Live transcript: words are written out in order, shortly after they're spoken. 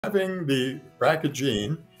Having the BRCA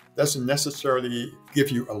gene doesn't necessarily give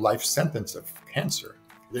you a life sentence of cancer.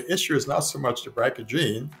 The issue is not so much the BRCA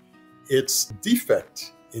gene, it's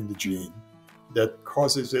defect in the gene that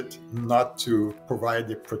causes it not to provide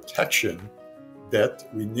the protection that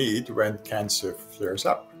we need when cancer flares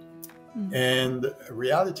up. And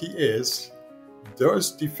reality is,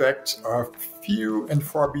 those defects are few and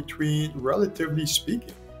far between, relatively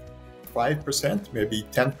speaking. 5%, maybe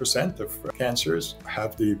 10% of cancers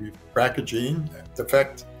have the BRCA gene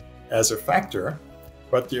defect as a factor,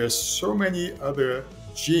 but there's so many other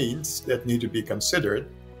genes that need to be considered,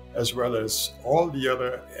 as well as all the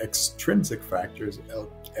other extrinsic factors,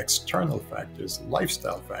 external factors,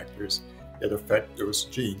 lifestyle factors that affect those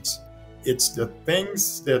genes. It's the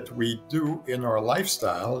things that we do in our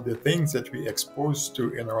lifestyle, the things that we expose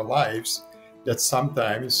to in our lives, that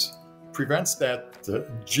sometimes prevents that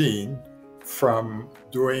gene from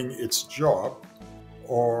doing its job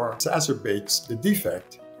or exacerbates the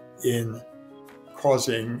defect in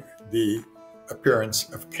causing the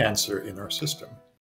appearance of cancer in our system.